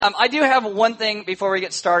I do have one thing before we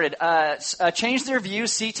get started. Change Their View,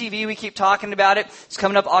 CTV, we keep talking about it. It's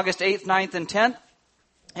coming up August 8th, 9th, and 10th.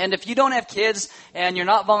 And if you don't have kids and you're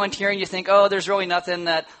not volunteering, you think, oh, there's really nothing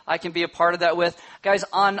that I can be a part of that with. Guys,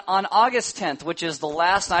 on August 10th, which is the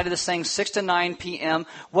last night of this thing, 6 to 9 p.m.,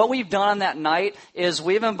 what we've done on that night is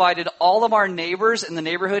we've invited all of our neighbors in the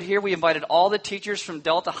neighborhood here. We invited all the teachers from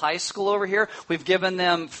Delta High School over here. We've given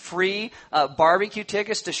them free barbecue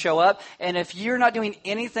tickets to show up. And if you're not doing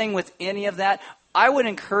anything with any of that, I would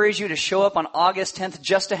encourage you to show up on August 10th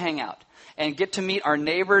just to hang out and get to meet our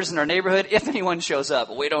neighbors in our neighborhood, if anyone shows up.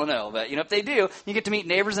 We don't know, but if they do, you get to meet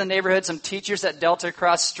neighbors in the neighborhood, some teachers at Delta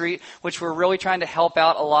across the street, which we're really trying to help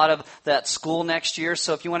out a lot of that school next year.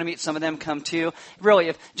 So if you want to meet some of them, come too.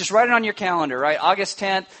 Really, just write it on your calendar, right? August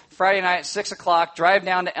 10th, Friday night, 6 o'clock, drive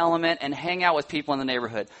down to Element and hang out with people in the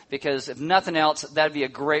neighborhood. Because if nothing else, that'd be a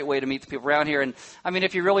great way to meet the people around here. And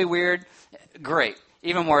if you're really weird, great.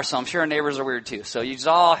 Even more so. I'm sure our neighbors are weird too. So you just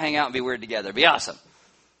all hang out and be weird together. It'd be awesome.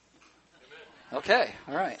 Okay,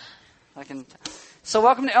 all right. So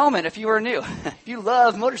welcome to Element if you are new. If you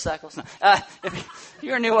love motorcycles. No. If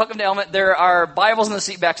you are new, welcome to Element. There are Bibles in the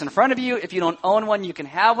seat backs in front of you. If you don't own one, you can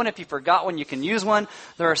have one. If you forgot one, you can use one.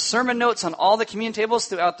 There are sermon notes on all the communion tables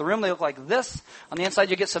throughout the room. They look like this. On the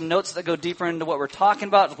inside, you get some notes that go deeper into what we're talking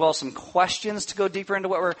about, as well as some questions to go deeper into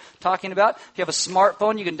what we're talking about. If you have a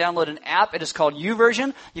smartphone, you can download an app. It is called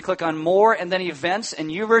YouVersion. You click on More and then Events in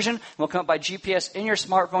YouVersion. And we'll come up by GPS in your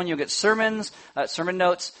smartphone. You'll get sermons, sermon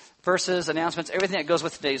notes, verses, announcements, everything that goes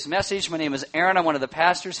with today's message. My name is Aaron. I'm one of the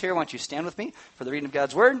pastors here. Why don't you stand with me for the reading of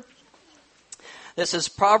God's Word? This is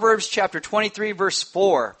Proverbs chapter 23, verse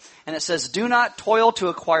 4. And it says, "Do not toil to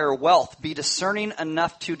acquire wealth. Be discerning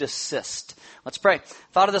enough to desist." Let's pray.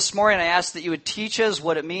 Father, this morning I ask that you would teach us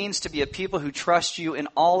what it means to be a people who trust you in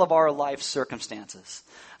all of our life circumstances.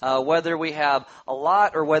 Whether we have a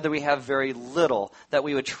lot or whether we have very little, that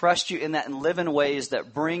we would trust you in that and live in ways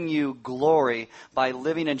that bring you glory by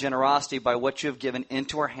living in generosity by what you have given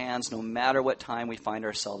into our hands no matter what time we find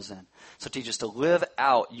ourselves in. So teach us to live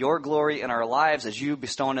out your glory in our lives as you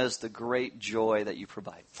bestow on us the great joy that you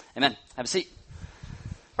provide. Amen. Have a seat.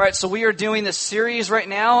 All right, so we are doing this series right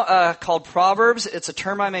now called Proverbs. It's a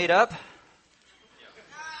term I made up.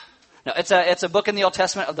 No, it's a book in the Old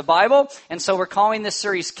Testament of the Bible, and so we're calling this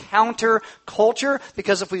series Counterculture,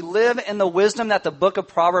 because if we live in the wisdom that the book of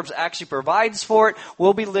Proverbs actually provides for it,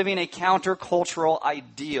 we'll be living a countercultural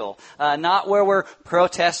ideal. Not where we're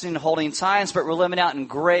protesting and holding signs, but we're living out in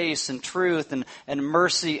grace and truth and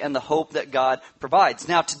mercy and the hope that God provides.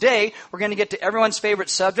 Now today, we're going to get to everyone's favorite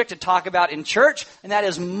subject to talk about in church, and that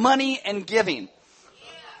is money and giving.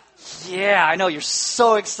 Yeah, I know, you're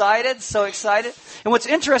so excited, so excited. And what's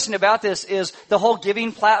interesting about this is the whole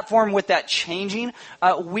giving platform with that changing.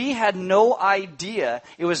 We had no idea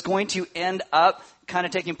it was going to end up kind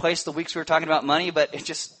of taking place the weeks we were talking about money, but it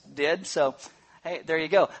just did. So, hey, there you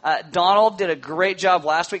go. Donald did a great job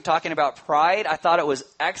last week talking about pride. I thought it was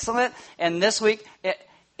excellent. And this week,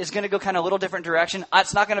 is going to go kind of a little different direction.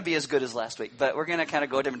 It's not going to be as good as last week, but we're going to kind of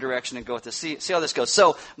go a different direction and go with this. See how this goes.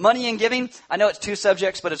 So, money and giving. I know it's two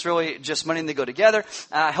subjects, but it's really just money and they go together.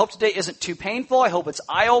 I hope today isn't too painful. I hope it's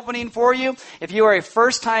eye-opening for you. If you are a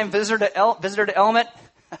first-time visitor to Element,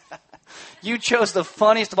 you chose the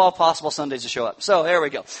funniest of all possible Sundays to show up. So, there we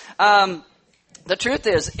go. The truth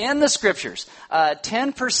is, in the Scriptures,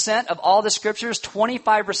 10% of all the Scriptures,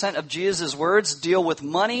 25% of Jesus' words deal with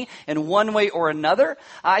money in one way or another.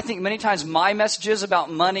 I think many times my messages about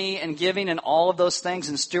money and giving and all of those things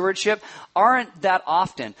and stewardship aren't that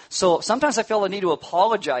often. So sometimes I feel the need to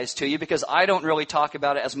apologize to you because I don't really talk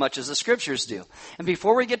about it as much as the Scriptures do. And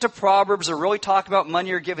before we get to Proverbs or really talk about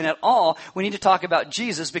money or giving at all, we need to talk about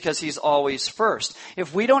Jesus because he's always first.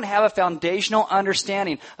 If we don't have a foundational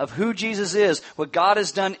understanding of who Jesus is, what God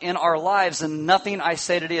has done in our lives, then nothing I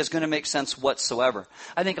say today is going to make sense whatsoever.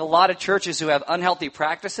 I think a lot of churches who have unhealthy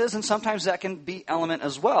practices, and sometimes that can be Element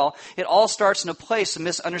as well, it all starts in a place of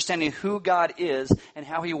misunderstanding who God is and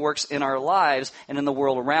how he works in our lives and in the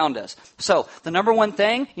world around us. So, the number one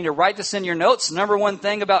thing, you need to write this in your notes, the number one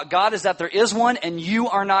thing about God is that there is one and you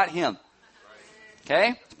are not him.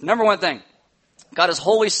 Okay? Number one thing. God is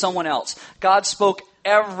wholly someone else. God spoke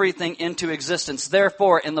everything into existence.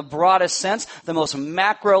 Therefore, in the broadest sense, the most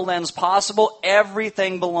macro lens possible,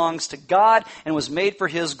 everything belongs to God and was made for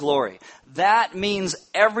his glory. That means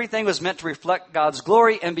everything was meant to reflect God's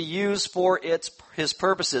glory and be used for His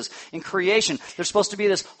purposes. In creation, there's supposed to be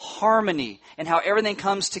this harmony and how everything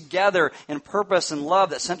comes together in purpose and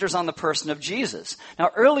love that centers on the person of Jesus.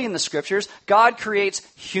 Now, early in the Scriptures, God creates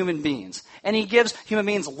human beings. And He gives human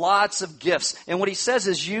beings lots of gifts. And what He says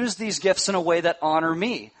is, use these gifts in a way that honor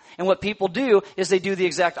me. And what people do is they do the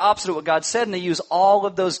exact opposite of what God said, and they use all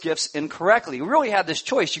of those gifts incorrectly. You really have this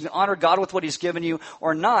choice. You can honor God with what He's given you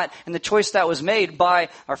or not. And the choice that was made by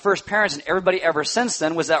our first parents and everybody ever since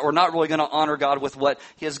then was that we're not really going to honor God with what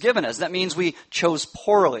He has given us. That means we chose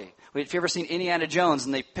poorly. If you've ever seen Indiana Jones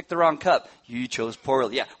and they picked the wrong cup, you chose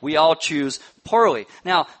poorly. Yeah, we all choose poorly.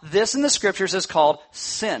 Now, this in the Scriptures is called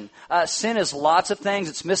sin. Sin is lots of things.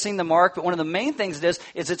 It's missing the mark, but one of the main things it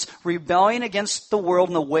is it's rebellion against the world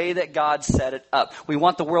in the way that God set it up. We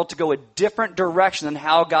want the world to go a different direction than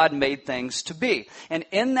how God made things to be. And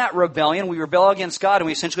in that rebellion, we rebel against God and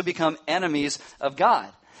we essentially become enemies of God.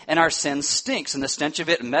 And our sin stinks, and the stench of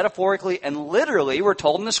it metaphorically and literally, we're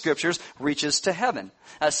told in the Scriptures, reaches to heaven.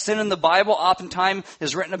 Sin in the Bible oftentimes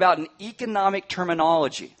is written about in economic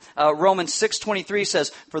terminology. Romans 6:23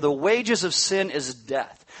 says, "For the wages of sin is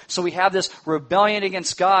death." So we have this rebellion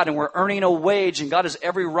against God, and we're earning a wage, and God has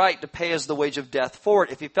every right to pay us the wage of death for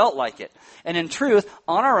it if He felt like it. And in truth,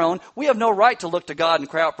 on our own, we have no right to look to God and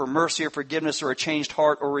cry out for mercy or forgiveness or a changed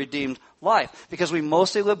heart or redeemed life, because we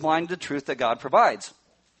mostly live blind to the truth that God provides.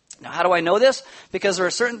 Now, how do I know this? Because there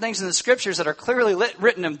are certain things in the Scriptures that are clearly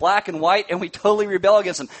written in black and white, and we totally rebel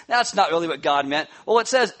against them. That's not really what God meant. Well, it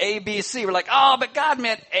says A, B, C. We're like, oh, but God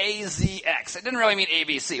meant A, Z, X. It didn't really mean A,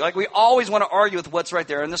 B, C. Like, we always want to argue with what's right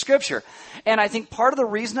there in the Scripture. And I think part of the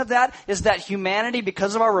reason of that is that humanity,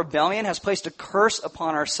 because of our rebellion, has placed a curse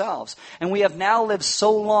upon ourselves. And we have now lived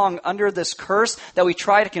so long under this curse that we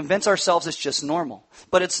try to convince ourselves it's just normal.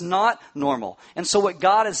 But it's not normal. And so what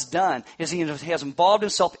God has done is He has involved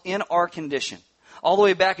Himself in our condition. All the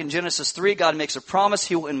way back in Genesis 3, God makes a promise.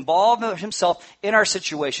 He will involve Himself in our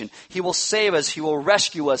situation. He will save us. He will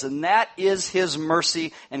rescue us. And that is His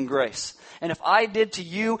mercy and grace. And if I did to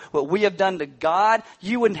you what we have done to God,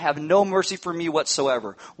 you wouldn't have no mercy for me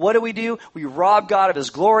whatsoever. What do? We rob God of His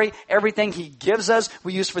glory. Everything He gives us,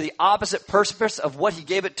 we use for the opposite purpose of what He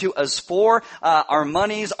gave it to us for. Our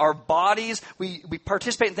monies, our bodies. We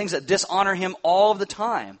participate in things that dishonor Him all of the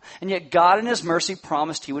time. And yet God in His mercy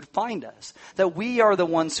promised He would find us. That we are the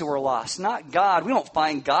ones who are lost, not God. We don't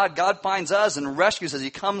find God. God finds us and rescues us. He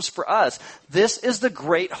comes for us. This is the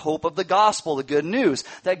great hope of the gospel, the good news,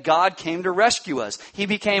 that God came to rescue us. He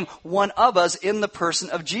became one of us in the person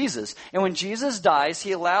of Jesus. And when Jesus dies,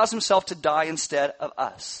 He allows Himself to die instead of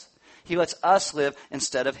us. He lets us live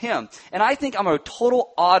instead of Him. And I think I'm a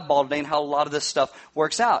total oddball today in how a lot of this stuff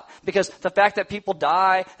works out. Because the fact that people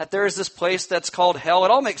die, that there is this place that's called hell,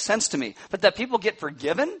 it all makes sense to me. But that people get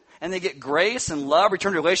forgiven and they get grace and love,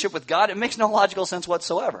 return to a relationship with God, it makes no logical sense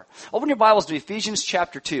whatsoever. Open your Bibles to Ephesians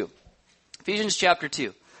chapter 2. Ephesians chapter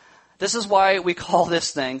 2. This is why we call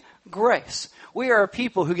this thing grace. We are a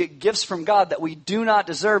people who get gifts from God that we do not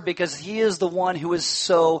deserve because He is the one who is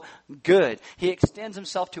so good. He extends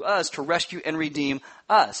Himself to us to rescue and redeem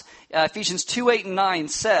us. Ephesians 2:8-9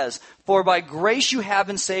 says, "For by grace you have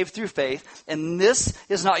been saved through faith, and this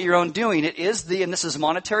is not your own doing. It is and this is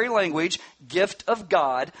monetary language, gift of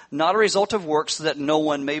God, not a result of works, so that no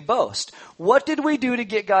one may boast." What did we do to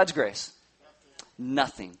get God's grace?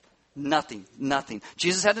 Nothing. Nothing.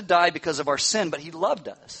 Jesus had to die because of our sin, but He loved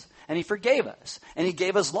us. And He forgave us. And He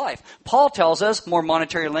gave us life. Paul tells us, more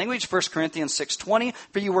monetary language, 1 Corinthians 6:20,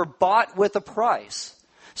 "For you were bought with a price."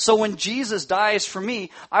 So when Jesus dies for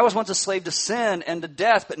me, I was once a slave to sin and to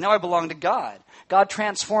death, but now I belong to God. God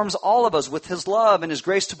transforms all of us with His love and His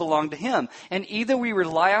grace to belong to Him. And either we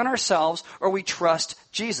rely on ourselves or we trust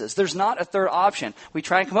Jesus. There's not a third option. We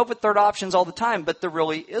try and come up with third options all the time, but there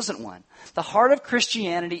really isn't one. The heart of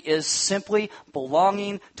Christianity is simply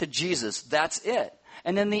belonging to Jesus. That's it.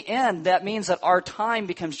 And in the end, that means that our time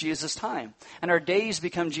becomes Jesus' time. And our days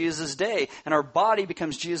become Jesus' day. And our body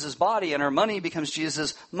becomes Jesus' body. And our money becomes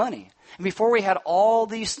Jesus' money. And before we had all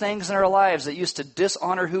these things in our lives that used to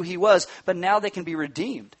dishonor who He was, but now they can be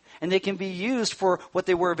redeemed. And they can be used for what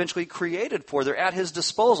they were eventually created for. They're at His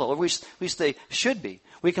disposal, or at least they should be.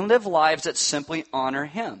 We can live lives that simply honor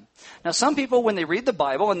Him. Now, some people, when they read the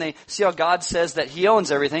Bible and they see how God says that He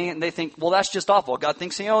owns everything, and they think, well, that's just awful. God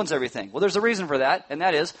thinks He owns everything. Well, there's a reason for that, and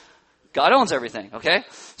that is God owns everything, okay?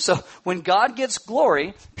 So when God gets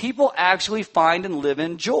glory, people actually find and live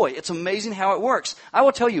in joy. It's amazing how it works. I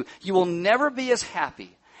will tell you, you will never be as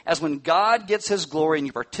happy as when God gets his glory and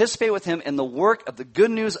you participate with him in the work of the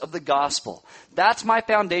good news of the gospel. That's my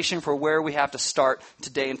foundation for where we have to start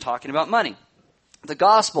today in talking about money. The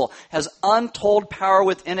gospel has untold power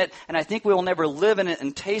within it, and I think we will never live in it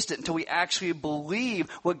and taste it until we actually believe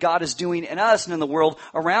what God is doing in us and in the world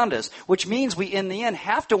around us, which means we, in the end,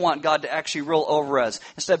 have to want God to actually rule over us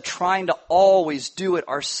instead of trying to always do it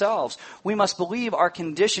ourselves. We must believe our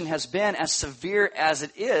condition has been as severe as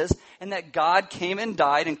it is, and that God came and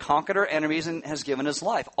died and conquered our enemies and has given us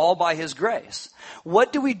life, all by his grace.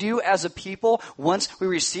 What do we do as a people once we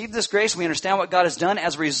receive this grace, we understand what God has done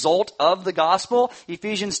as a result of the gospel?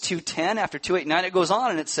 Ephesians 2:10, after 2:8-9, it goes on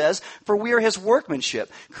and it says, "For we are his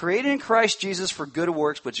workmanship, created in Christ Jesus for good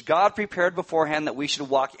works, which God prepared beforehand that we should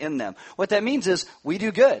walk in them." What that means is we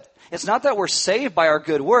do good. It's not that we're saved by our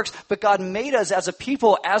good works, but God made us as a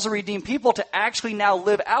people, as a redeemed people, to actually now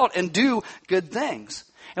live out and do good things.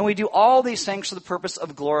 And we do all these things for the purpose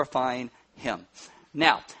of glorifying him.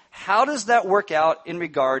 Now, how does that work out in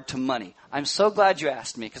regard to money? I'm so glad you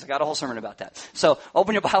asked me because I got a whole sermon about that. So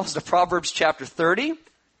open your Bibles to Proverbs chapter 30.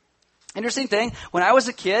 Interesting thing, when I was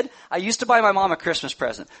a kid, I used to buy my mom a Christmas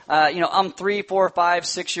present. I'm 3, 4, 5,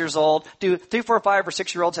 6 years old. Do 3, 4, 5, or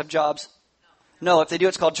 6-year-olds have jobs? No, if they do,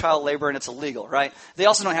 it's called child labor and it's illegal, right? They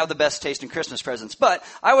also don't have the best taste in Christmas presents. But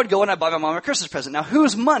I would go and I'd buy my mom a Christmas present. Now,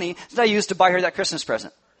 whose money did I use to buy her that Christmas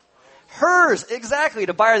present? Hers, exactly,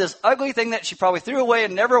 to buy her this ugly thing that she probably threw away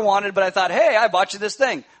and never wanted, but I thought, hey, I bought you this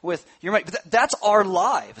thing with your money. But that's our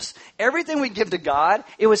lives. Everything we give to God,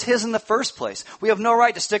 it was his in the first place. We have no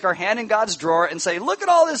right to stick our hand in God's drawer and say, look at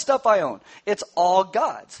all this stuff I own. It's all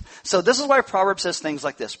God's. So this is why Proverbs says things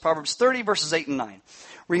like this. Proverbs 30, verses 8 and 9.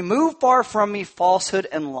 "Remove far from me falsehood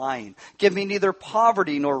and lying. Give me neither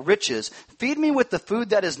poverty nor riches. Feed me with the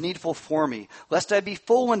food that is needful for me, lest I be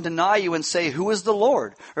full and deny you and say, who is the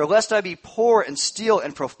Lord? Or lest I be poor and steal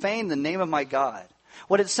and profane the name of my God."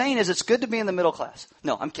 What it's saying is it's good to be in the middle class.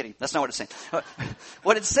 No, I'm kidding. That's not what it's saying.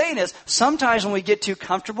 What it's saying is sometimes when we get too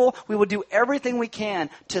comfortable, we will do everything we can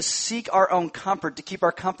to seek our own comfort, to keep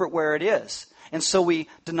our comfort where it is. And so we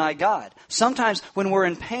deny God. Sometimes when we're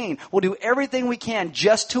in pain, we'll do everything we can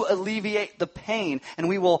just to alleviate the pain, and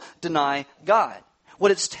we will deny God. What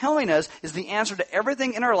it's telling us is the answer to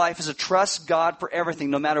everything in our life is to trust God for everything,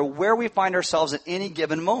 no matter where we find ourselves at any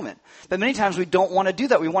given moment. But many times we don't want to do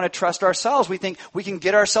that. We want to trust ourselves. We think we can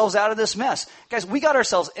get ourselves out of this mess. Guys, we got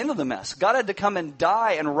ourselves into the mess. God had to come and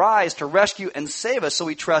die and rise to rescue and save us, so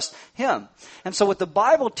we trust him. And so what the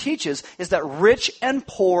Bible teaches is that rich and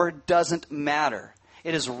poor doesn't matter.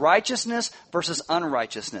 It is righteousness versus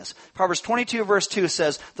unrighteousness. Proverbs 22 verse 2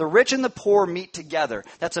 says, "The rich and the poor meet together."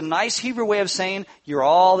 That's a nice Hebrew way of saying you're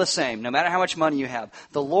all the same, no matter how much money you have.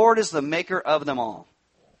 The Lord is the maker of them all.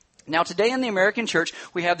 Now, today in the American church,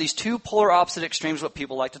 we have these two polar opposite extremes, what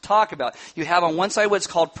people like to talk about. You have on one side what's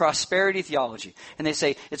called prosperity theology. And they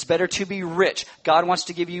say, it's better to be rich. God wants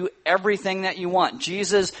to give you everything that you want.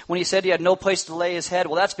 Jesus, when he said he had no place to lay his head,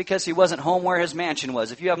 well, that's because he wasn't home where his mansion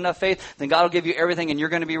was. If you have enough faith, then God will give you everything and you're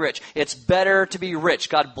going to be rich. It's better to be rich.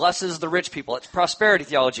 God blesses the rich people. It's prosperity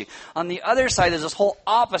theology. On the other side, there's this whole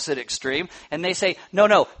opposite extreme. And they say,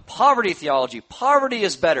 no, poverty theology. Poverty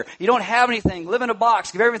is better. You don't have anything. Live in a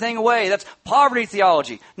box. Give everything away. That's poverty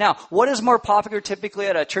theology. Now, what is more popular typically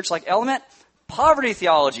at a church like Element? Poverty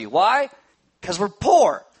theology. Why? Because we're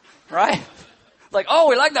poor, right? Like, oh,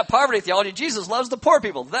 we like that poverty theology. Jesus loves the poor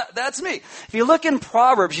people. That's me. If you look in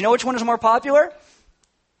Proverbs, you know which one is more popular?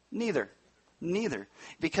 Neither.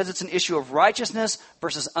 Because it's an issue of righteousness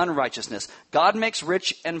versus unrighteousness. God makes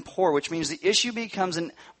rich and poor, which means the issue becomes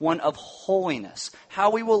one of holiness.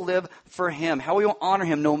 How we will live for him, how we will honor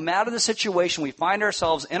him, no matter the situation we find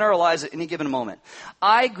ourselves in our lives at any given moment.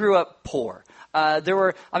 I grew up poor.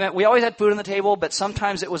 We always had food on the table, but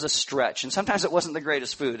sometimes it was a stretch, and sometimes it wasn't the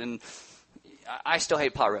greatest food. And I still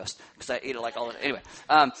hate pot roast because I ate it like all the anyway.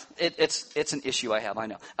 It's an issue I have, I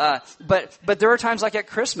know. But there are times like at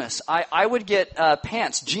Christmas, I would get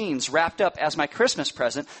pants, jeans wrapped up as my Christmas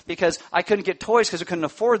present because I couldn't get toys because I couldn't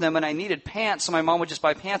afford them, and I needed pants, so my mom would just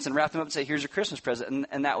buy pants and wrap them up and say, "Here's your Christmas present,"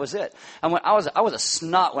 and that was it. And I was a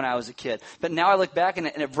snot when I was a kid, but now I look back and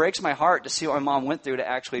it breaks my heart to see what my mom went through to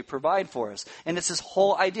actually provide for us. And it's this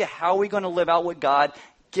whole idea: how are we going to live out what God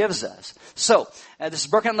gives us? So, this is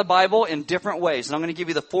broken out in the Bible in different ways, and I'm going to give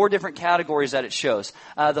you the 4 different categories that it shows.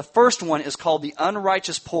 The first one is called the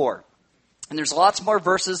unrighteous poor. And there's lots more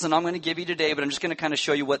verses than I'm going to give you today, but I'm just going to kind of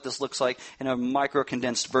show you what this looks like in a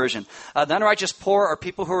micro-condensed version. The unrighteous poor are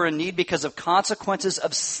people who are in need because of consequences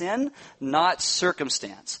of sin, not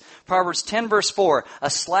circumstance. Proverbs 10 verse 4, a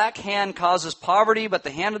slack hand causes poverty, but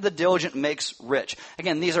the hand of the diligent makes rich.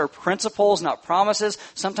 Again, these are principles, not promises.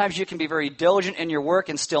 Sometimes you can be very diligent in your work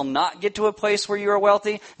and still not get to a place where you are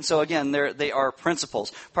wealthy. And so again, they are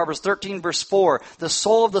principles. Proverbs 13 verse 4, the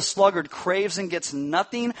soul of the sluggard craves and gets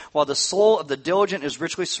nothing, while the soul of the diligent is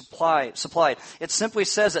richly supplied. It simply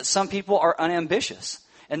says that some people are unambitious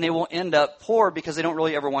and they will end up poor because they don't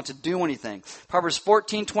really ever want to do anything. Proverbs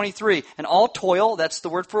 14:23, in all toil, that's the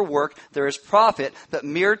word for work, there is profit, but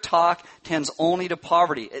mere talk tends only to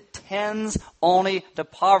poverty. It tends only to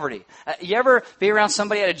poverty. You ever be around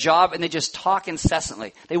somebody at a job and they just talk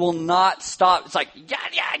incessantly? They will not stop. It's like, yeah.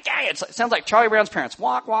 It sounds like Charlie Brown's parents.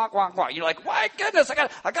 Walk. You're like, my goodness,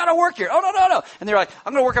 I got to work here. Oh, no. And they're like,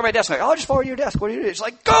 I'm going to work at my desk. I'm like, I'll just follow your desk. What do you do? It's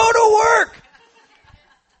like, go to work.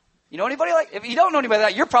 You know anybody like, if you don't know anybody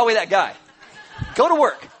like that, you're probably that guy. Go to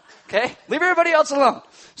work. Okay? Leave everybody else alone.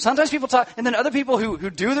 Sometimes people talk, and then other people who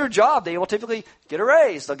do their job, they will typically get a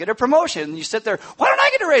raise. They'll get a promotion. And you sit there, why don't I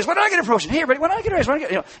get a raise? Why don't I get a promotion? Hey, everybody, why don't I get a raise? Why don't I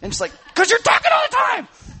get, and it's like, because you're talking all the time.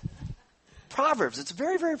 Proverbs, it's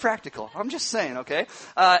very, very practical. I'm just saying, okay?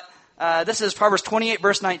 This is Proverbs 28,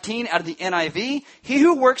 verse 19, out of the NIV. He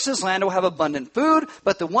who works his land will have abundant food,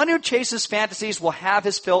 but the one who chases fantasies will have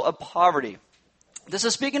his fill of poverty. This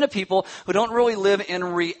is speaking to people who don't really live in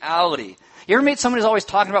reality. You ever meet someone who's always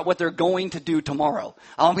talking about what they're going to do tomorrow?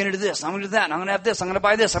 Oh, I'm going to do this, I'm going to do that, and I'm going to have this, I'm going to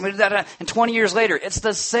buy this, I'm going to do that. And 20 years later, it's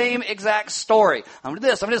the same exact story. I'm going to do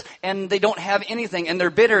this, I'm going to do this. And they don't have anything, and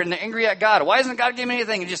they're bitter, and they're angry at God. Why isn't God giving me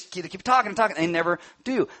anything? And just keep talking and talking. And they never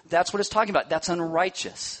do. That's what it's talking about. That's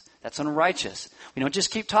unrighteous. That's unrighteous. We don't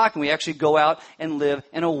just keep talking. We actually go out and live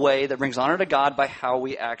in a way that brings honor to God by how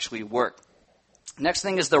we actually work. Next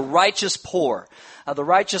thing is the righteous poor. The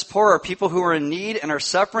righteous poor are people who are in need and are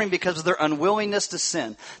suffering because of their unwillingness to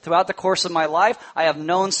sin. Throughout the course of my life, I have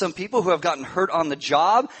known some people who have gotten hurt on the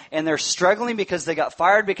job, and they're struggling because they got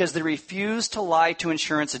fired because they refused to lie to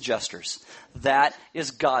insurance adjusters. That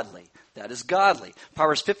is godly. That is godly.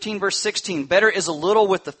 Proverbs 15, verse 16, better is a little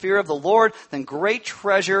with the fear of the Lord than great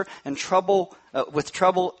treasure and trouble with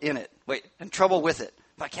trouble in it. And trouble with it.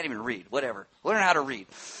 I can't even read. Whatever. Learn how to read.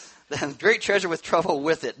 Great treasure with trouble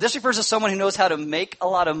with it. This refers to someone who knows how to make a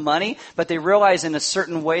lot of money, but they realize in a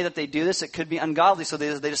certain way that they do this, it could be ungodly, so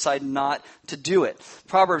they decide not to do it.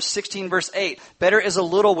 Proverbs 16, verse 8, better is a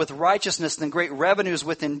little with righteousness than great revenues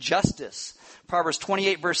with injustice. Proverbs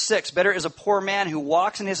 28, verse 6, better is a poor man who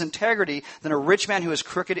walks in his integrity than a rich man who is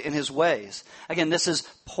crooked in his ways. Again, this is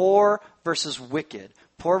poor versus wicked.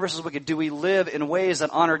 Poor versus wicked. Do we live in ways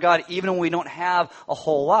that honor God even when we don't have a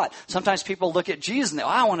whole lot? Sometimes people look at Jesus and they,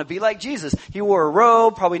 I want to be like Jesus. He wore a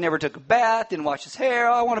robe, probably never took a bath, didn't wash his hair.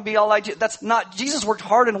 I want to be all like Jesus. That's not, Jesus worked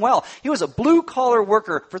hard and well. He was a blue-collar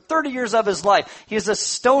worker for 30 years of his life. He is a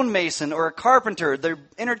stonemason or a carpenter. They're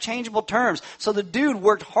interchangeable terms. So the dude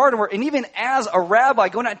worked hard and worked. And even as a rabbi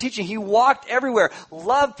going out and teaching, he walked everywhere,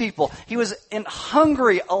 loved people. He was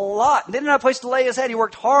hungry a lot. Didn't have a place to lay his head. He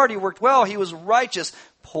worked hard. He worked well. He was righteous.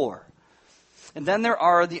 Poor. And then there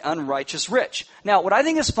are the unrighteous rich. Now, what I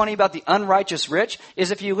think is funny about the unrighteous rich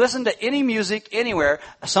is if you listen to any music anywhere,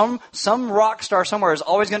 some rock star somewhere is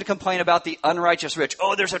always going to complain about the unrighteous rich.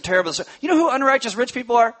 Oh, they're so terrible. You know who unrighteous rich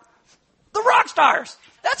people are? The rock stars.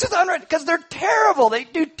 That's who the unrighteous, because they're terrible. They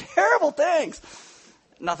do terrible things.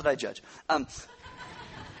 Not that I judge.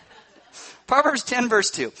 Proverbs 10,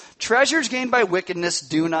 verse 2. Treasures gained by wickedness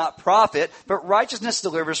do not profit, but righteousness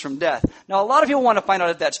delivers from death. Now, a lot of people want to find out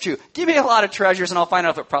if that's true. Give me a lot of treasures and I'll find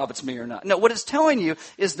out if it profits me or not. No, what it's telling you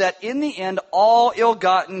is that in the end, all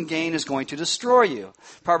ill-gotten gain is going to destroy you.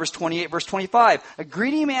 Proverbs 28, verse 25. A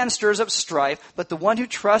greedy man stirs up strife, but the one who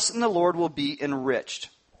trusts in the Lord will be enriched.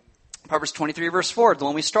 Proverbs 23, verse 4, the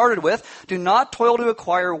one we started with, do not toil to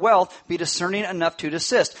acquire wealth, be discerning enough to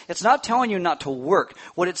desist. It's not telling you not to work.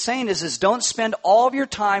 What it's saying is don't spend all of your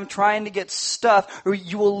time trying to get stuff, or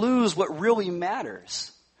you will lose what really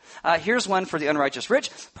matters. Here's one for the unrighteous rich.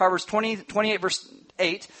 Proverbs 28, verse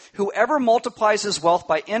 8, whoever multiplies his wealth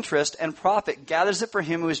by interest and profit gathers it for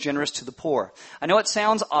him who is generous to the poor. I know it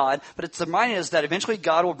sounds odd, but it's the reminder is that eventually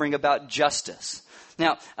God will bring about justice.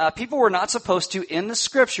 Now, people were not supposed to, in the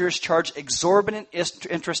scriptures, charge exorbitant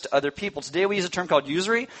interest to other people. Today we use a term called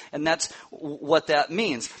usury, and that's what that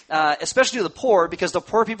means. Especially to the poor, because the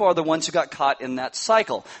poor people are the ones who got caught in that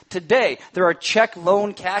cycle. Today, there are check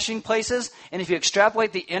loan cashing places, and if you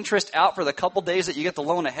extrapolate the interest out for the couple days that you get the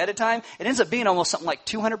loan ahead of time, it ends up being almost something like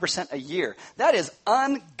 200% a year. That is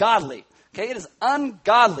ungodly. Okay, it is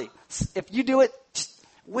ungodly. If you do it, just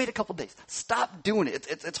wait a couple days. Stop doing it.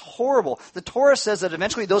 It's horrible. The Torah says that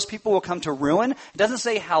eventually those people will come to ruin. It doesn't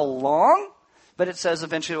say how long, but it says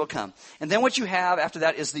eventually it will come. And then what you have after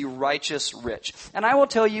that is the righteous rich. And I will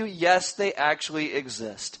tell you, yes, they actually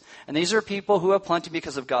exist. And these are people who have plenty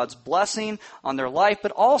because of God's blessing on their life,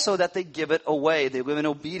 but also that they give it away. They live in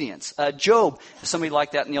obedience. Job is somebody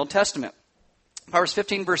like that in the Old Testament. Proverbs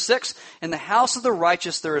 15, verse 6, in the house of the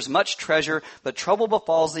righteous there is much treasure, but trouble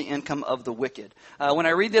befalls the income of the wicked. When I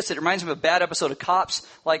read this, it reminds me of a bad episode of Cops.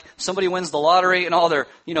 Like somebody wins the lottery and all their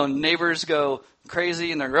neighbors go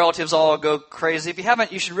crazy and their relatives all go crazy. If you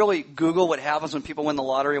haven't, you should really Google what happens when people win the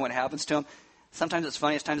lottery and what happens to them. Sometimes it's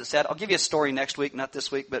funny, sometimes it's sad. I'll give you a story next week, not this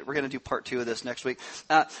week, but we're going to do part 2 of this next week.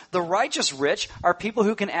 The righteous rich are people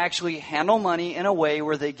who can actually handle money in a way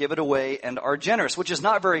where they give it away and are generous, which is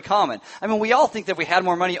not very common. I mean, we all think that if we had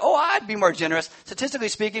more money, I'd be more generous. Statistically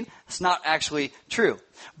speaking, it's not actually true.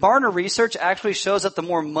 Barna research actually shows that the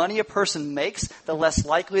more money a person makes, the less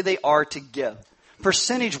likely they are to give.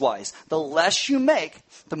 Percentage-wise, the less you make,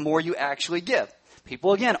 the more you actually give.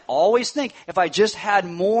 People, again, always think, if I just had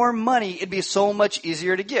more money, it'd be so much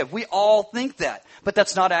easier to give. We all think that, but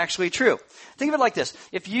that's not actually true. Think of it like this.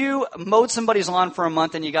 If you mowed somebody's lawn for a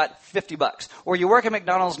month and you got $50, or you work at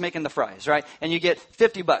McDonald's making the fries, right, and you get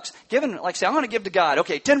 $50, given, like say, I'm going to give to God,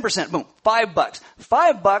 okay, 10%, boom, $5.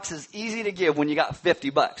 $5 is easy to give when you got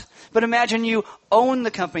 $50. But imagine you own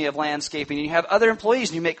the company of landscaping and you have other employees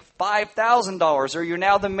and you make $5,000, or you're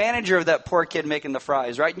now the manager of that poor kid making the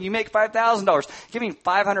fries, right? And you make $5,000. Giving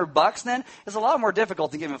 $500 then is a lot more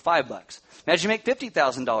difficult than giving $5. Imagine you make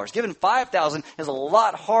 $50,000. Giving $5,000 is a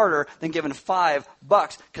lot harder than giving $5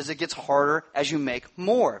 because it gets harder as you make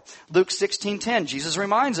more. Luke 16:10, Jesus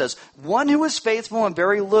reminds us, one who is faithful in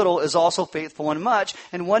very little is also faithful in much,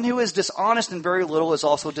 and one who is dishonest in very little is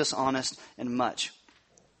also dishonest in much.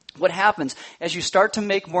 What happens as you start to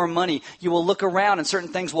make more money, you will look around and certain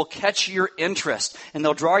things will catch your interest and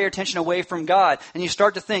they'll draw your attention away from God. And you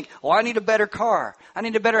start to think, I need a better car. I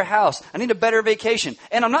need a better house. I need a better vacation.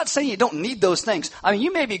 And I'm not saying you don't need those things. I mean,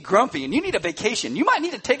 you may be grumpy and you need a vacation. You might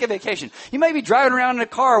need to take a vacation. You may be driving around in a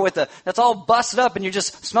car that's all busted up and you're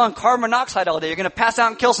just smelling carbon monoxide all day. You're going to pass out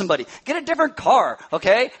and kill somebody. Get a different car,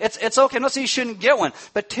 okay? It's okay. I'm not saying you shouldn't get one.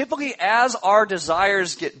 But typically as our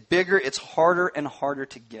desires get bigger, it's harder and harder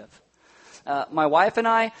to give. My wife and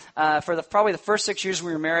I, for probably the first 6 years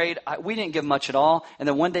we were married, we didn't give much at all. And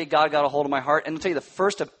then one day God got a hold of my heart. And I'll tell you, the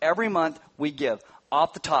first of every month we give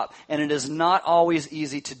off the top. And it is not always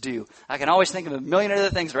easy to do. I can always think of a million other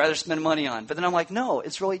things I'd rather spend money on. But then I'm like, no,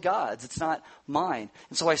 it's really God's. It's not mine.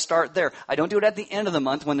 And so I start there. I don't do it at the end of the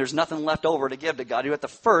month when there's nothing left over to give to God. I do it at the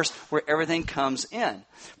first where everything comes in.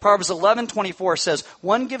 Proverbs 11:24 says,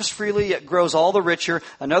 one gives freely yet grows all the richer.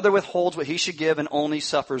 Another withholds what he should give and only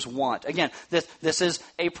suffers want. Again, this is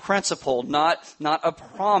a principle, not a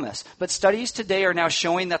promise. But studies today are now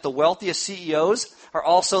showing that the wealthiest CEOs are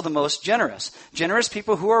also the most generous. Generous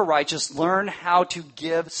people who are righteous learn how to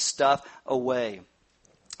give stuff away.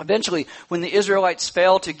 Eventually, when the Israelites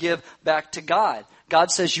fail to give back to God, God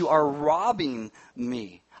says, you are robbing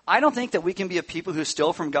me. I don't think that we can be a people who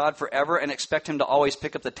steal from God forever and expect him to always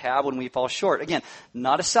pick up the tab when we fall short. Again,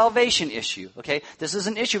 not a salvation issue, okay? This is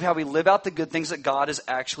an issue of how we live out the good things that God has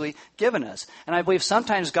actually given us. And I believe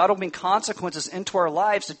sometimes God will bring consequences into our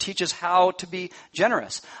lives to teach us how to be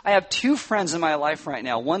generous. I have 2 friends in my life right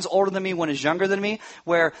now. One's older than me, one is younger than me,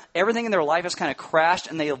 where everything in their life has kind of crashed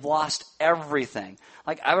and they have lost everything.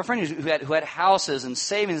 Like, I have a friend who had houses and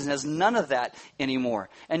savings and has none of that anymore.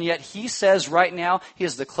 And yet he says right now he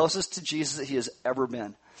is the closest to Jesus that he has ever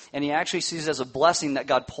been. And he actually sees it as a blessing that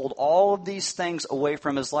God pulled all of these things away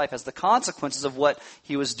from his life as the consequences of what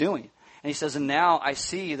he was doing. And he says, and now I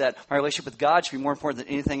see that my relationship with God should be more important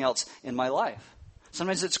than anything else in my life.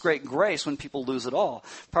 Sometimes it's great grace when people lose it all.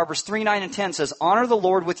 Proverbs 3:9-10 says, honor the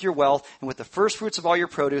Lord with your wealth and with the first fruits of all your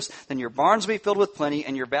produce. Then your barns will be filled with plenty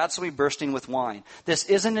and your vats will be bursting with wine. This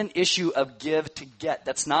isn't an issue of give to get.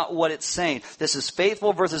 That's not what it's saying. This is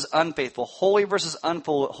faithful versus unfaithful, holy versus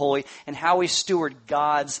unholy, and how we steward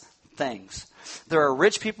God's things. There are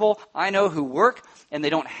rich people I know who work and they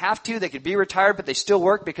don't have to. They could be retired, but they still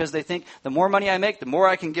work because they think the more money I make, the more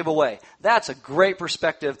I can give away. That's a great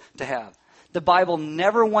perspective to have. The Bible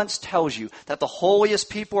never once tells you that the holiest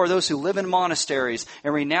people are those who live in monasteries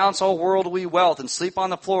and renounce all worldly wealth and sleep on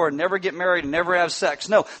the floor and never get married and never have sex.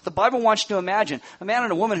 No, the Bible wants you to imagine a man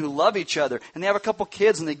and a woman who love each other and they have a couple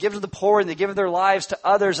kids and they give to the poor and they give their lives to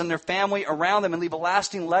others and their family around them and leave a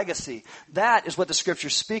lasting legacy. That is what the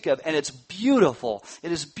scriptures speak of, and it's beautiful.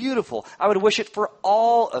 It is beautiful. I would wish it for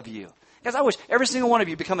all of you. Guys, I wish every single one of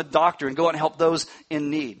you become a doctor and go out and help those in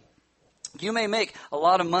need. You may make a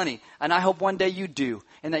lot of money, and I hope one day you do,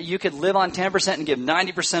 and that you could live on 10% and give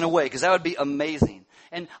 90% away, because that would be amazing.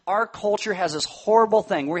 And our culture has this horrible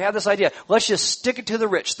thing where we have this idea, let's just stick it to the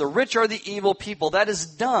rich. The rich are the evil people. That is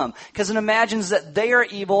dumb, because it imagines that they are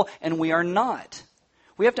evil and we are not.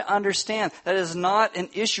 We have to understand that it is not an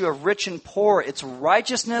issue of rich and poor. It's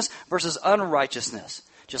righteousness versus unrighteousness.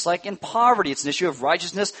 Just like in poverty, it's an issue of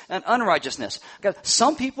righteousness and unrighteousness.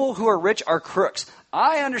 Some people who are rich are crooks.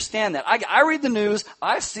 I understand that. I read the news,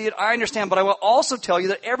 I see it, I understand, but I will also tell you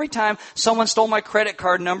that every time someone stole my credit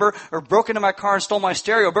card number or broke into my car and stole my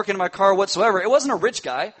stereo, or broke into my car whatsoever, it wasn't a rich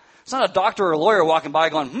guy. It's not a doctor or a lawyer walking by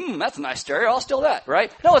going, that's a nice stereo, I'll steal that,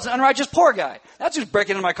 right? No, it's an unrighteous poor guy. That's who's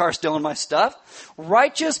breaking into my car, stealing my stuff.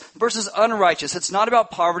 Righteous versus unrighteous. It's not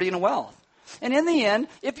about poverty and wealth. And in the end,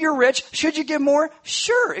 if you're rich, should you give more?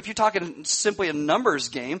 Sure, if you're talking simply a numbers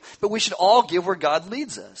game, but we should all give where God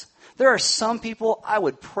leads us. There are some people I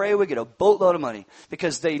would pray would get a boatload of money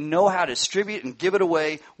because they know how to distribute and give it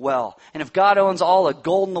away well. And if God owns all the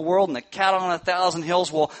gold in the world and the cattle on 1,000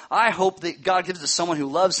 hills, well, I hope that God gives it to someone who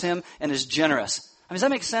loves him and is generous. I mean, does that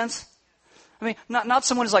make sense? I mean, not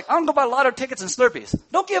someone who's like, I'm going to go buy lotto tickets and Slurpees.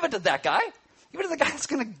 Don't give it to that guy. Give it to the guy that's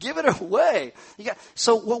going to give it away.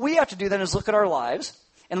 So what we have to do then is look at our lives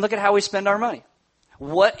and look at how we spend our money.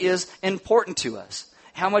 What is important to us?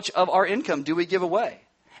 How much of our income do we give away?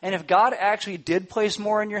 And if God actually did place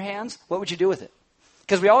more in your hands, what would you do with it?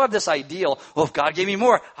 Because we all have this ideal, well, if God gave me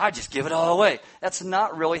more, I'd just give it all away. That's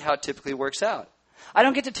not really how it typically works out. I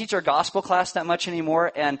don't get to teach our gospel class that much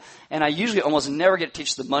anymore, and I usually almost never get to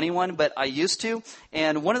teach the money one, but I used to.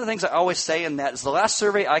 And one of the things I always say in that is the last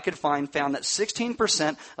survey I could found that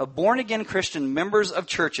 16% of born-again Christian members of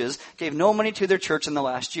churches gave no money to their church in the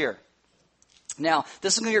last year. Now,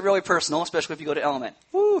 this is going to get really personal, especially if you go to Element.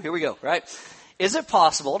 Woo, here we go, right? Is it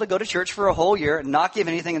possible to go to church for a whole year and not give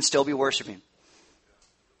anything and still be worshiping?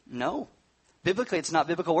 No. Biblically, it's not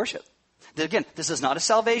biblical worship. Again, this is not a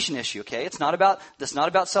salvation issue, okay? It's not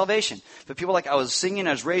about salvation. But people are like, I was singing,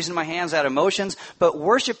 I was raising my hands, I had emotions. But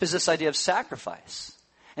worship is this idea of sacrifice.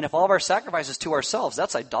 And if all of our sacrifice is to ourselves,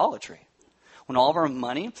 that's idolatry. When all of our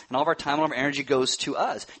money and all of our time and all of our energy goes to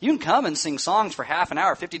us. You can come and sing songs for half an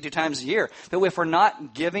hour, 52 times a year. But if we're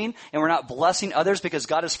not giving and we're not blessing others because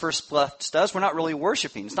God has first blessed us, we're not really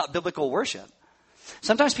worshiping. It's not biblical worship.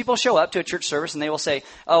 Sometimes people show up to a church service and they will say,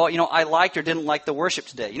 I liked or didn't like the worship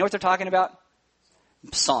today. You know what they're talking about?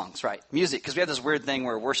 Songs, right? Music, because we have this weird thing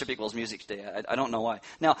where worship equals music today. I don't know why.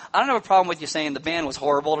 Now, I don't have a problem with you saying the band was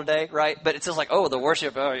horrible today, right? But it's just like, the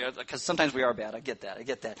worship, because sometimes we are bad. I get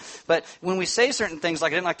that. But when we say certain things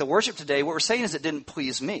like I didn't like the worship today, what we're saying is it didn't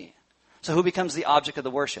please me. So who becomes the object of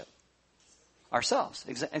the worship? Ourselves.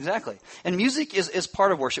 Exactly. And music is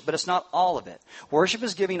part of worship, but it's not all of it. Worship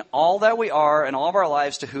is giving all that we are and all of our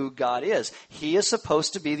lives to who God is. He is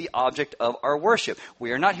supposed to be the object of our worship.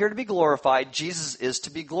 We are not here to be glorified. Jesus is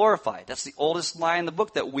to be glorified. That's the oldest lie in the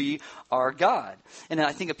book, that we are God. And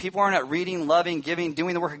I think if people are not reading, loving, giving,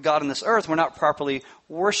 doing the work of God on this earth, we're not properly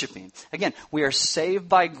worshiping. Again, we are saved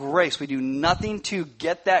by grace. We do nothing to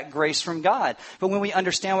get that grace from God. But when we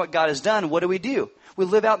understand what God has done, what do? We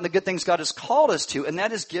live out in the good things God has called us to, and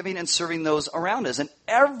that is giving and serving those around us. And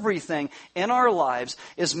everything in our lives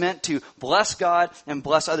is meant to bless God and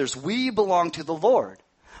bless others. We belong to the Lord.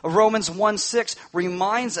 Romans 1:6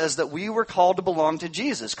 reminds us that we were called to belong to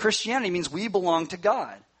Jesus. Christianity means we belong to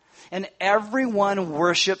God. And everyone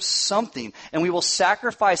worships something, and we will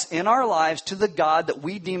sacrifice in our lives to the God that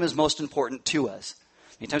we deem as most important to us.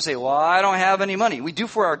 Anytime you say, well, I don't have any money. We do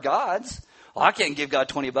for our gods. Well, I can't give God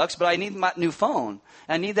 $20, but I need my new phone.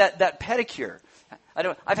 I need that pedicure.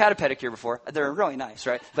 I've had a pedicure before. They're really nice,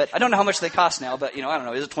 right? But I don't know how much they cost now, but, I don't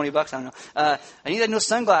know. Is it $20? I don't know. I need that new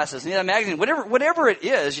sunglasses. I need that magazine. Whatever it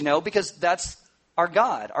is, because that's our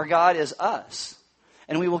God. Our God is us.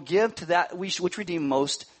 And we will give to that which we deem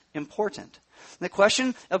most important. And the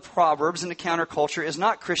question of Proverbs in the counterculture is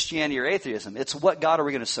not Christianity or atheism. It's what God are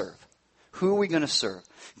we going to serve? Who are we going to serve?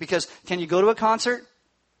 Because can you go to a concert?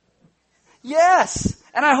 Yes,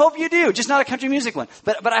 and I hope you do. Just not a country music one,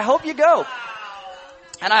 but I hope you go,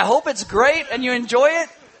 and I hope it's great and you enjoy it.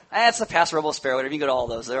 That's the Paso Robles Fair, whatever. You can go to all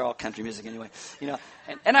those; they're all country music anyway.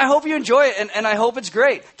 And I hope you enjoy it, and I hope it's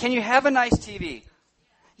great. Can you have a nice TV?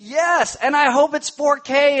 Yes, and I hope it's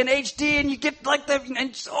 4K and HD, and you get like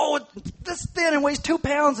it's this thin and weighs 2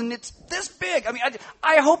 pounds, and it's this big. I mean,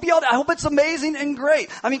 I hope it's amazing and great.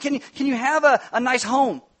 I mean, can you have a nice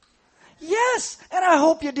home? Yes, and I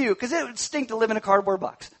hope you do, because it would stink to live in a cardboard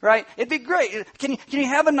box, right? It'd be great. Can you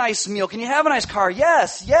have a nice meal? Can you have a nice car?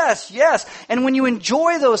 Yes, yes, yes. And when you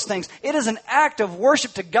enjoy those things, it is an act of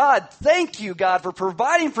worship to God. Thank you, God, for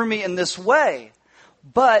providing for me in this way.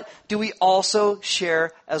 But do we also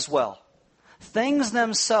share as well? Things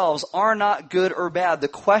themselves are not good or bad. The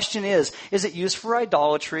question is it used for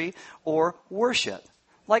idolatry or worship?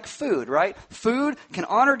 Like food, right? Food can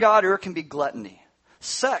honor God or it can be gluttony.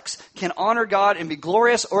 Sex can honor God and be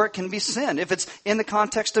glorious, or it can be sin. If it's in the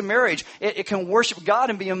context of marriage, it can worship God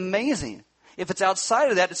and be amazing. If it's outside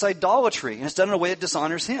of that, it's idolatry, and it's done in a way that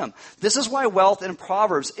dishonors Him. This is why wealth in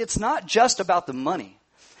Proverbs, it's not just about the money.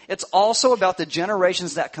 It's also about the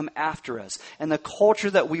generations that come after us and the culture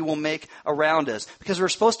that we will make around us, because we're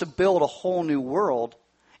supposed to build a whole new world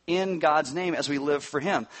in God's name as we live for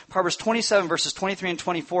Him. Proverbs 27 verses 23 and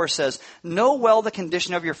 24 says, "Know well the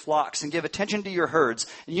condition of your flocks and give attention to your herds."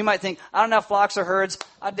 And you might think, I don't have flocks or herds.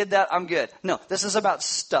 I did that. I'm good. No, this is about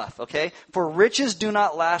stuff, okay? "For riches do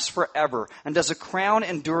not last forever, and does a crown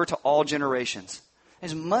endure to all generations?"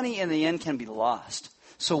 As money in the end can be lost.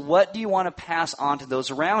 So what do you want to pass on to those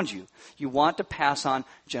around you? You want to pass on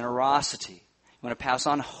generosity. You want to pass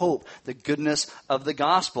on hope, the goodness of the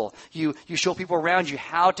gospel. You show people around you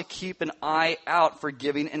how to keep an eye out for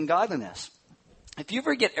giving and godliness. If you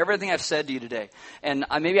forget everything I've said to you today, and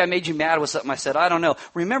maybe I made you mad with something I said, I don't know.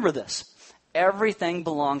 Remember this. Everything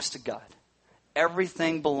belongs to God.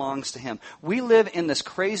 Everything belongs to Him. We live in this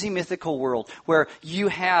crazy mythical world where you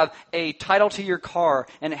have a title to your car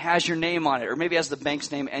and it has your name on it, or maybe it has the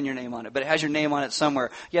bank's name and your name on it, but it has your name on it somewhere.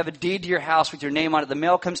 You have a deed to your house with your name on it. The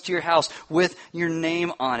mail comes to your house with your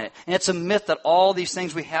name on it. And it's a myth that all these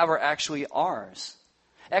things we have are actually ours.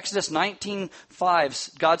 Exodus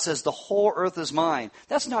 19:5, God says, "The whole earth is mine."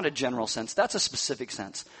 That's not a general sense. That's a specific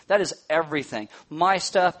sense. That is everything. My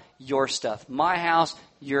stuff, your stuff. My house,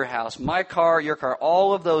 your house. My car, your car.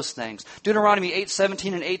 All of those things. Deuteronomy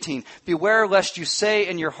 8:17 and 18. "Beware lest you say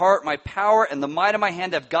in your heart, my power and the might of my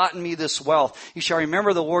hand have gotten me this wealth. You shall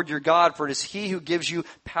remember the Lord your God, for it is He who gives you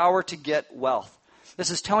power to get wealth." This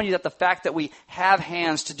is telling you that the fact that we have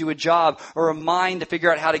hands to do a job or a mind to figure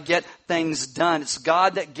out how to get things done, it's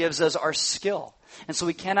God that gives us our skill. And so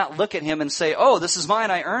we cannot look at Him and say, "Oh, this is mine,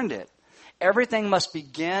 I earned it." Everything must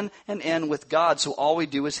begin and end with God, so all we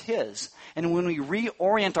do is His. And when we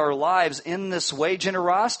reorient our lives in this way,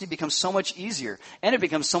 generosity becomes so much easier, and it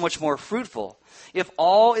becomes so much more fruitful. If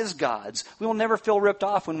all is God's, we will never feel ripped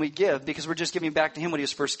off when we give, because we're just giving back to Him what He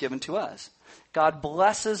was first given to us. God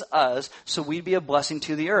blesses us so we'd be a blessing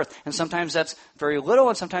to the earth. And sometimes that's very little,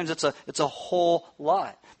 and sometimes it's a whole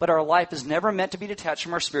lot. But our life is never meant to be detached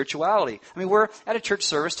from our spirituality. I mean, we're at a church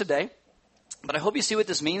service today, but I hope you see what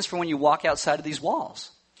this means for when you walk outside of these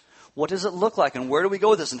walls. What does it look like, and where do we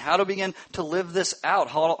go with this, and how do we begin to live this out,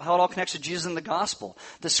 how it all connects to Jesus and the gospel?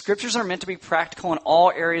 The scriptures are meant to be practical in all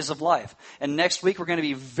areas of life. And next week we're going to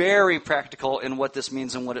be very practical in what this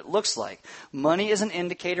means and what it looks like. Money is an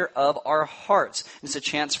indicator of our hearts. It's a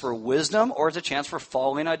chance for wisdom, or it's a chance for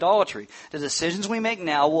following idolatry. The decisions we make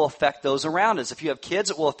now will affect those around us. If you have kids,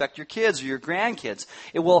 it will affect your kids or your grandkids.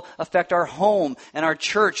 It will affect our home and our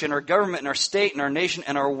church and our government and our state and our nation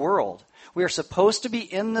and our world. We are supposed to be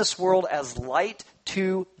in this world as light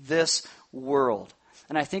to this world.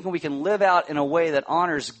 And I think when we can live out in a way that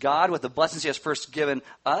honors God with the blessings He has first given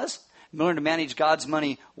us, in order to manage God's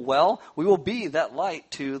money well, we will be that light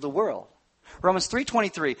to the world. Romans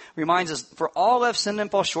 3:23 reminds us, "For all have sinned and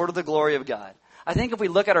fall short of the glory of God." I think if we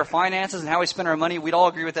look at our finances and how we spend our money, we'd all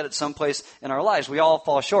agree with that at some place in our lives. We all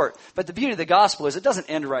fall short. But the beauty of the gospel is it doesn't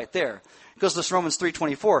end right there. It goes to Romans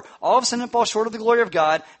 3:24. "All have sinned and fall short of the glory of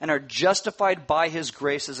God and are justified by His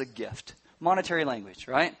grace as a gift." Monetary language,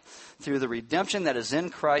 right? "Through the redemption that is in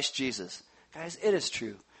Christ Jesus." Guys, it is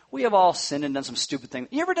true. We have all sinned and done some stupid things.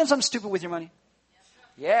 You ever done something stupid with your money?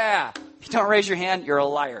 Yeah. If you don't raise your hand, you're a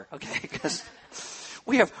liar, okay? Because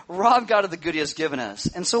we have robbed God of the good He has given us.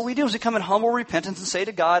 And so what we do is we come in humble repentance and say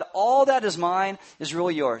to God, all that is mine is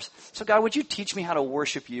really yours. So God, would you teach me how to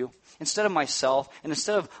worship you instead of myself and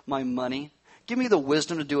instead of my money? Give me the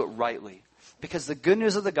wisdom to do it rightly. Because the good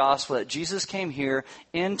news of the gospel that Jesus came here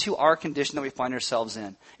into our condition that we find ourselves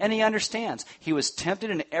in. And He understands. He was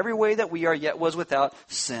tempted in every way that we are, yet was without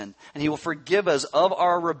sin. And He will forgive us of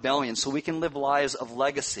our rebellion so we can live lives of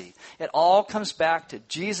legacy. It all comes back to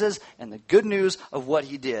Jesus and the good news of what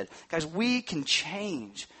He did. Guys, we can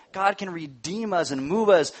change. God can redeem us and move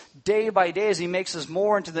us day by day as He makes us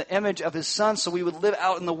more into the image of His Son, so we would live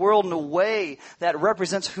out in the world in a way that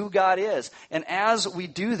represents who God is. And as we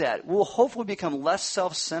do that, we'll hopefully become less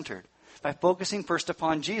self-centered by focusing first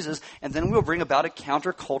upon Jesus, and then we'll bring about a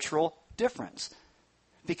countercultural difference.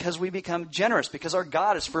 Because we become generous, because our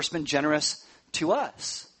God has first been generous to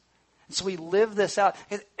us. And so we live this out.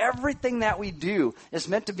 And everything that we do is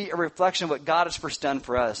meant to be a reflection of what God has first done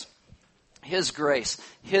for us. His grace,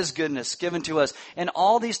 His goodness given to us. And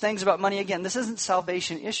all these things about money, again, this isn't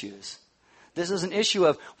salvation issues. This is an issue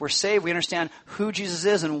of we're saved, we understand who Jesus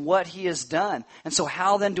is and what He has done. And so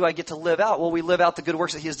how then do I get to live out? Well, we live out the good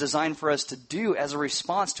works that He has designed for us to do as a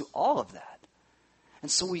response to all of that. And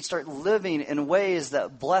so we start living in ways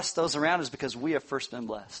that bless those around us because we have first been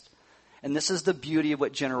blessed. And this is the beauty of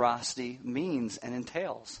what generosity means and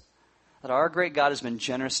entails. That our great God has been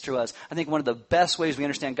generous to us. I think one of the best ways we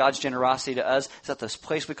understand God's generosity to us is at this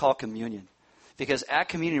place we call communion. Because at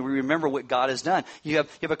communion, we remember what God has done. You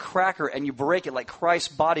have a cracker and you break it like Christ's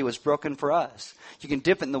body was broken for us. You can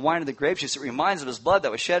dip it in the wine of the grape juice. It reminds of His blood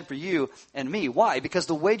that was shed for you and me. Why? Because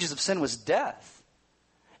the wages of sin was death.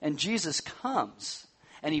 And Jesus comes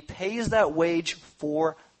and He pays that wage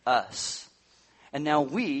for us. And now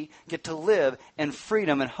we get to live in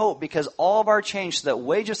freedom and hope because all of our change, so that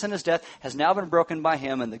wage of sin is death, has now been broken by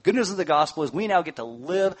Him. And the good news of the gospel is we now get to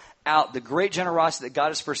live out the great generosity that God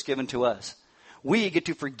has first given to us. We get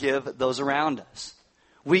to forgive those around us.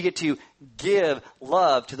 We get to give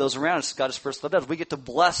love to those around us. God has first loved us. We get to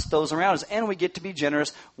bless those around us. And we get to be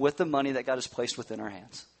generous with the money that God has placed within our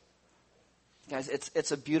hands. Guys,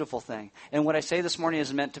 it's a beautiful thing. And what I say this morning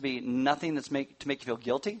is meant to be nothing to make you feel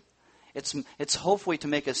guilty. It's hopefully to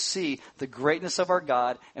make us see the greatness of our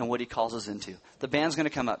God and what He calls us into. The band's going to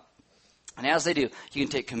come up. And as they do, you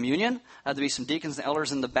can take communion. There'll be some deacons and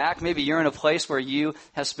elders in the back. Maybe you're in a place where you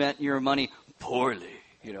have spent your money poorly.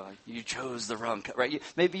 You chose the wrong cut, right?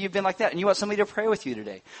 Maybe you've been like that, and you want somebody to pray with you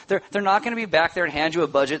today. They're not going to be back there and hand you a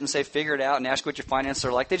budget and say, figure it out, and ask what your finances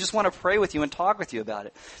are like. They just want to pray with you and talk with you about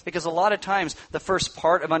it. Because a lot of times, the first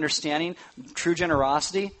part of understanding true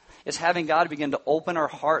generosity is having God begin to open our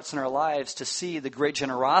hearts and our lives to see the great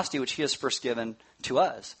generosity which He has first given to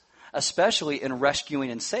us, especially in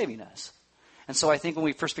rescuing and saving us. And so I think when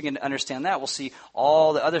we first begin to understand that, we'll see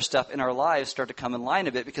all the other stuff in our lives start to come in line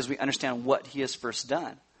a bit because we understand what He has first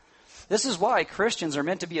done. This is why Christians are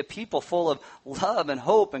meant to be a people full of love and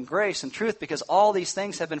hope and grace and truth, because all these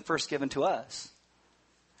things have been first given to us.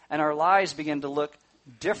 And our lives begin to look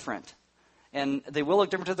different. And they will look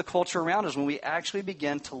different to the culture around us when we actually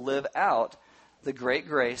begin to live out the great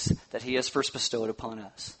grace that He has first bestowed upon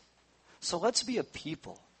us. So let's be a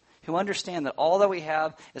people who understand that all that we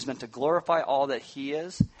have is meant to glorify all that He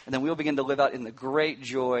is, and then we'll begin to live out in the great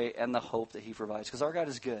joy and the hope that He provides, because our God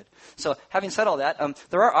is good. So having said all that,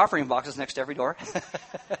 there are offering boxes next to every door.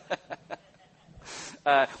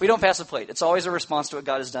 We don't pass a plate. It's always a response to what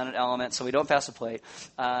God has done at Element, so we don't pass a plate.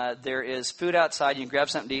 There is food outside. You can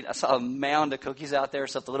grab something to eat. I saw a mound of cookies out there,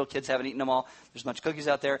 so if the little kids haven't eaten them all, there's a bunch of cookies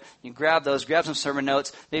out there. You can grab those, grab some sermon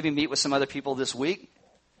notes, maybe meet with some other people this week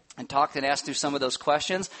and talk and ask through some of those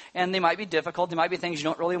questions. And they might be difficult. They might be things you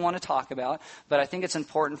don't really want to talk about. But I think it's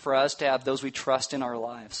important for us to have those we trust in our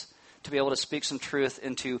lives, to be able to speak some truth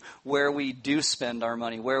into where we do spend our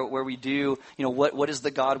money, where we do, what is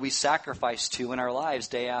the God we sacrifice to in our lives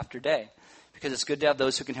day after day. Because it's good to have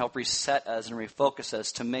those who can help reset us and refocus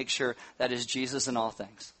us to make sure that is Jesus in all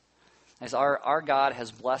things. As our God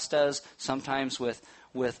has blessed us sometimes with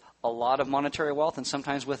a lot of monetary wealth and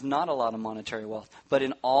sometimes with not a lot of monetary wealth. But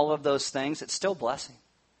in all of those things, it's still blessing.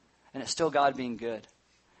 And it's still God being good.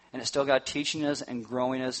 And it's still God teaching us and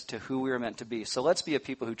growing us to who we are meant to be. So let's be a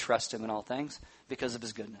people who trust Him in all things because of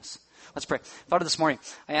His goodness. Let's pray. Father, this morning,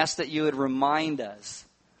 I ask that You would remind us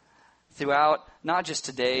throughout, not just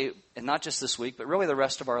today and not just this week, but really the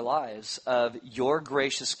rest of our lives, of Your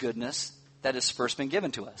gracious goodness that has first been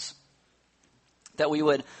given to us. That we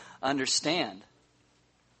would understand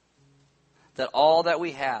that all that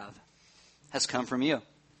we have has come from You.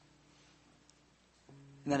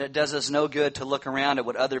 And that it does us no good to look around at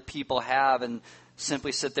what other people have and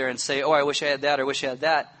simply sit there and say, oh, I wish I had that, or I wish I had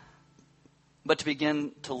that. But to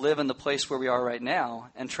begin to live in the place where we are right now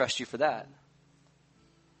and trust You for that.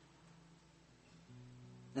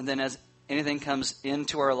 And then as anything comes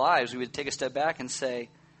into our lives, we would take a step back and say,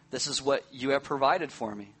 this is what You have provided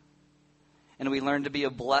for me. And we learn to be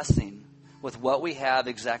a blessing with what we have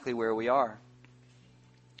exactly where we are.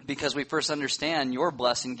 Because we first understand Your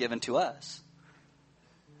blessing given to us.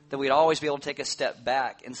 That we'd always be able to take a step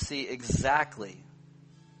back and see exactly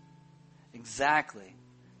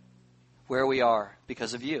where we are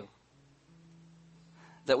because of You.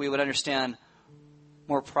 That we would understand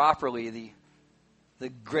more properly the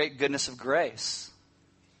great goodness of grace.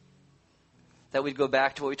 That we'd go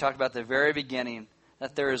back to what we talked about at the very beginning,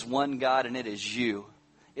 that there is one God and it is You.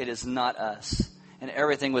 It is not us. and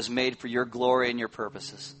everything was made for your glory and your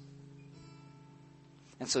purposes.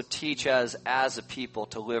 And so teach us as a people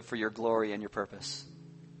to live for your glory and your purpose.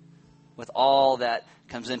 With all that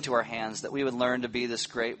comes into our hands, that we would learn to be this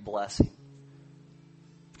great blessing.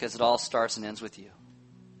 Because it all starts and ends with you.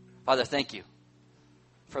 Father, thank you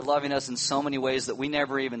for loving us in so many ways that we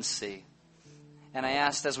never even see. And I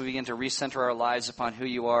ask as we begin to recenter our lives upon who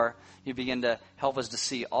you are, you begin to help us to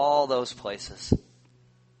see all those places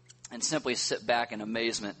and simply sit back in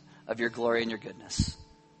amazement of your glory and your goodness.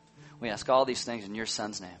 We ask all these things in your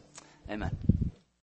Son's name. Amen.